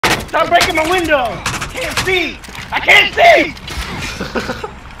Stop breaking my window! I can't see! I can't see!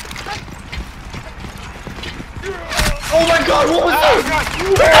 Oh my god, what was that?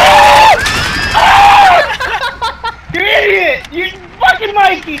 You idiot! You fucking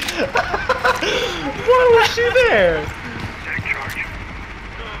Mikey! Why was she there?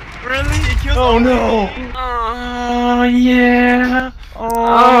 Really? He killed Oh no! Oh yeah!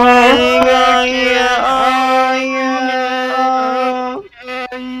 Oh yeah! Oh yeah!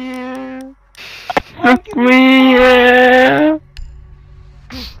 Fuck me, yeah!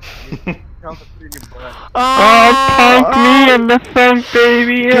 Punk me in the front,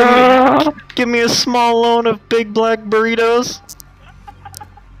 baby! Give me a small loan of big black burritos.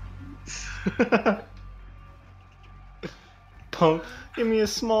 Punk, give me a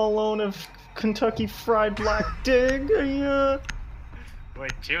small loan of Kentucky Fried Black Dig. Yeah.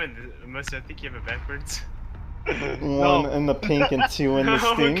 Wait, two and I think you have it backwards. One in the pink and two in the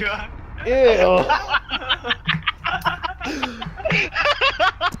stink. Oh god. Ew.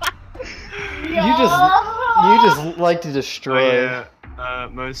 You just like to destroy. Oh, yeah.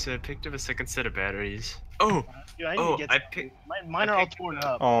 Mosa picked up a second set of batteries. Oh! Dude, I oh, need to I get picked. mine are all torn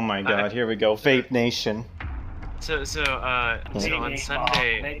up. Oh my god, here we go. Vape Nation. So on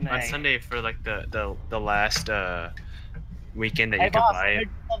Sunday for like the last weekend that you Hey could boss, buy I it.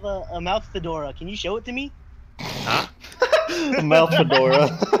 have a mouth fedora. Can you show it to me? Huh? A mouth fedora.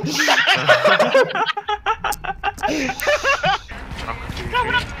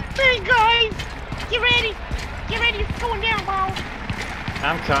 Coming up big, guys! Get ready! Get ready, it's going down, bro!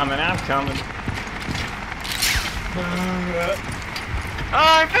 I'm coming. Oh,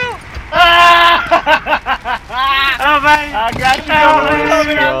 I fell! Oh man! I got you! I'm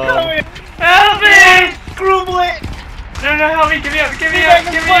coming! Help me! Screwblet! No, help me! Give me up! Give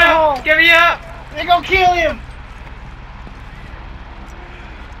me up! They gonna kill him!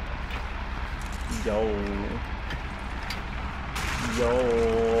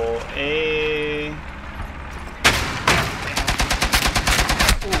 Yo, hey.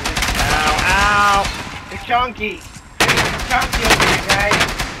 Ow. It's chunky. It's chunky over here, guys.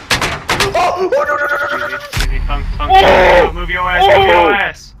 Punk, Oh! move your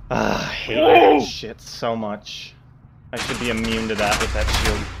ass! I hate that shit so much. I should be immune to that with that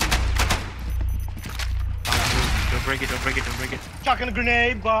shield. Don't break it. Chucking a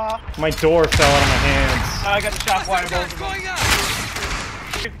grenade, bah. My door fell out of my hands. I got the shock wire both of them.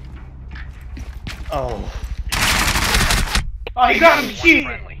 Oh. Oh, he got him, shit!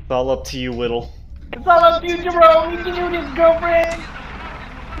 It's all up to you, Whittle. It's all up to you, Jerome. You can do this, girlfriend.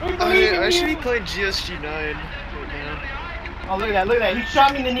 We believe in I should be you. playing GSG9 right now. Oh, look at that. He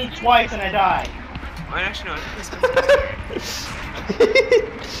shot me in the knee twice and I died. I actually know. I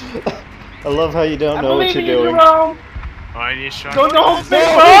think I love how you don't know what you're doing. Jerome. oh, I need a shot. Don't know.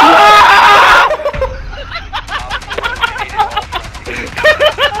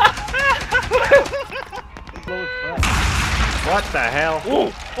 What the hell?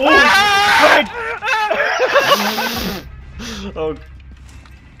 Oh! Oh.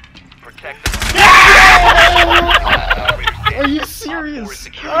 Protect Are you serious?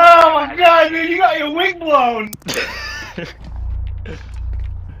 Oh my god, dude, you got your wing blown!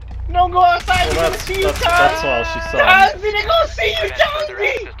 Don't go outside, they're gonna see you, Tom! That's all she saw. They're gonna see you,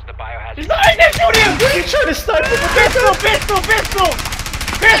 Jonesy! He's right there, shoot him! What are you trying to snipe with a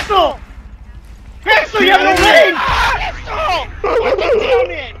Pistol! You have no range!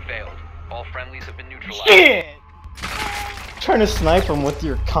 failed. All friendlies have been neutralized. Shit! Trying to snipe him with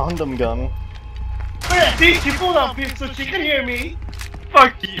your condom gun. Look at that, see, she pulled out pistol, she can hear me.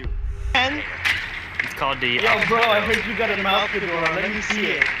 Fuck you. And It's called the. yo, bro, I heard you got a mouth fedora. Let me see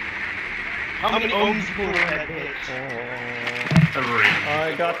it. How many ohms pull in that bitch?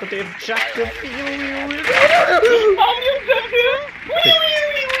 I got the objective.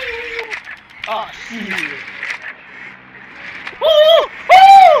 Oh, shit.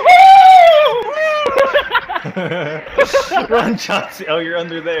 Run, Chauncey. Oh, you're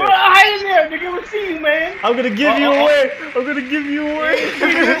under there. Hide in there, nigga. We'll see you, man. I'm gonna give you away. I'm gonna give you away.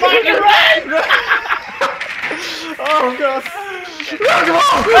 Run! Oh god.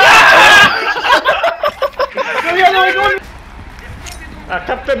 I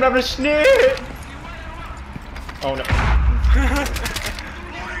can't remember snake. Oh no.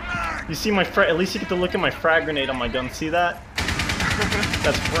 You see my at least you get to look at my frag grenade on my gun. See that?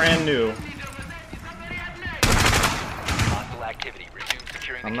 That's brand new. Activity. Resume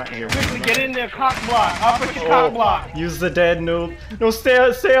securing I'm not here. Quickly get in there, cock block. I'll put your cock block. Use the dead noob. No, stay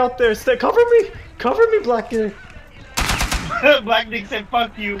out there. Cover me, Black Dick. Black Dick said,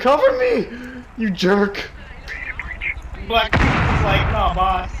 "Fuck you." Cover me, you jerk. Black Dick was like, "Nah,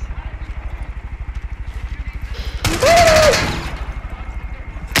 boss."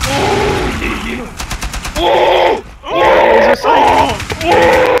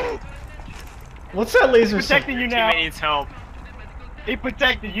 What's that laser He's sight? protecting you now. Teammate needs help. He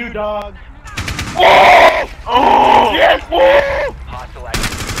protected you, dog. Oh! Yes! Oh! Hostile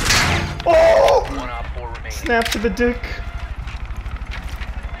activity. Oh! 1 op 4 remaining. Snap to the dick.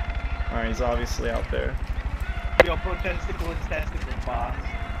 Alright, he's obviously out there. Yo, protesticle is testicle, boss.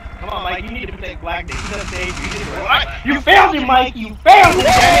 Come on, Mike, you need to protect Black Day. He's on stage. You failed him, Mike! You failed him!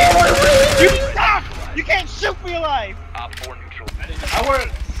 You suck! You can't shoot for your life! Op 4 neutral. I work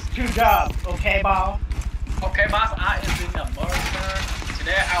 2 jobs, okay, Bob? Okay, boss, I is in the morning.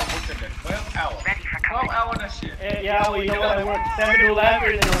 Today I worked at the 12 hour. 12 hour that shit. Yeah, well, you know what? I work 7 to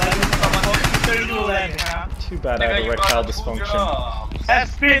 11 and 11 to 30 to 11, huh? Too bad I have Nigga, you erectile brought 2 dysfunction. jobs.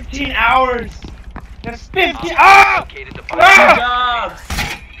 That's 15 hours! That's 15 Ah! Located the 2 bio. jobs!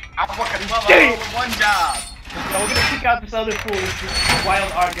 I work at 12 hours with 1 job. So we're gonna kick out this other fool, this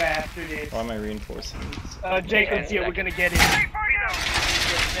wild art guy after this. Why am I reinforcing these? Jacob's here, we're gonna get him.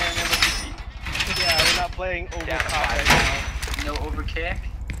 Yeah, we're not playing Overclock right now. No overkick.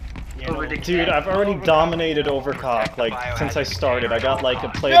 Yeah, Over no. the Dude, I've already dominated Overcock, like, since I started. I got, like, a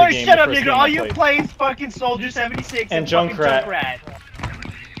play No, of the game shut the up, first nigga. game All I you played. play is fucking Soldier 76 And fucking Junkrat.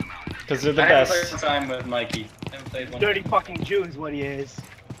 Because they're the I haven't played best. some time with Mikey. I haven't played one. Dirty fucking Jew is what he is.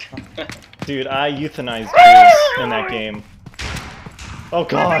 Dude, I euthanized Jews in that game. Oh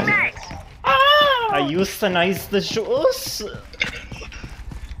god! Ah! I euthanized the Jews!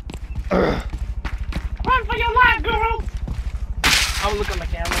 Run for your life, girl! I'll look at my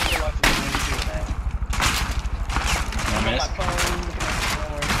camera and watch the video that. I My missed. phone, look at my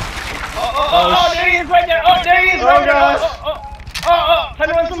phone. Oh, there he is right there! Oh, there he is Oh, right there! gosh. Oh, time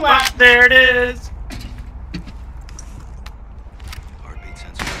to run some laps! There it is.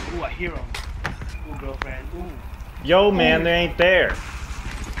 Ooh, I hear him. Ooh, girlfriend. Ooh. Yo, man, they ain't there.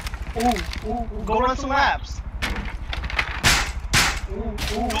 Ooh, go run some laps. Ooh.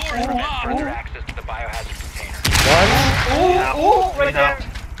 Further access to the biohazard container. What? Ooh, right there.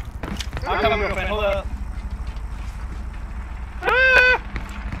 I'm coming, girlfriend. Hold up.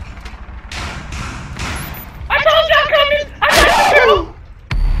 I told you I'm coming! I told you!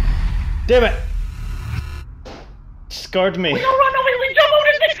 Damn it! Scarred me. We don't run away, we jump over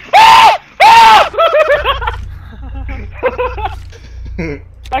this thing! Ah! Ah!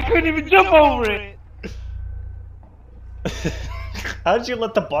 I couldn't even jump over it. How did you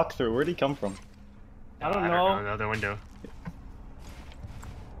let the buck through? Where'd he come from? I don't I know. don't know. Another window.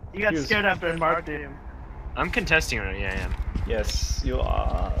 You got He was- scared after I marked him. I'm contesting right now. Yeah, I am. Yes, you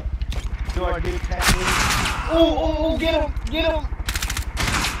are. You are good technique. Ooh, get him!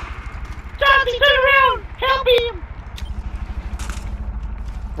 Johnson, turn around! Help him!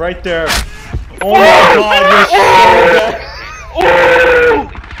 Right there. Oh my god, you're so bad.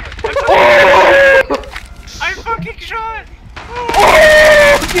 I fucking shot.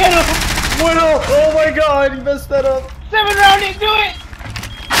 Get him! Widow! Oh my god, you messed that up. 7 rounding, do it!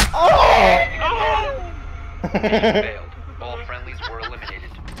 Failed. All friendlies were eliminated.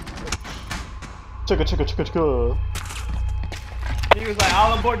 Chugga. He was like,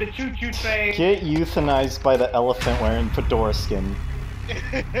 all aboard the choo-choo train. Get euthanized by the elephant wearing fedora skin.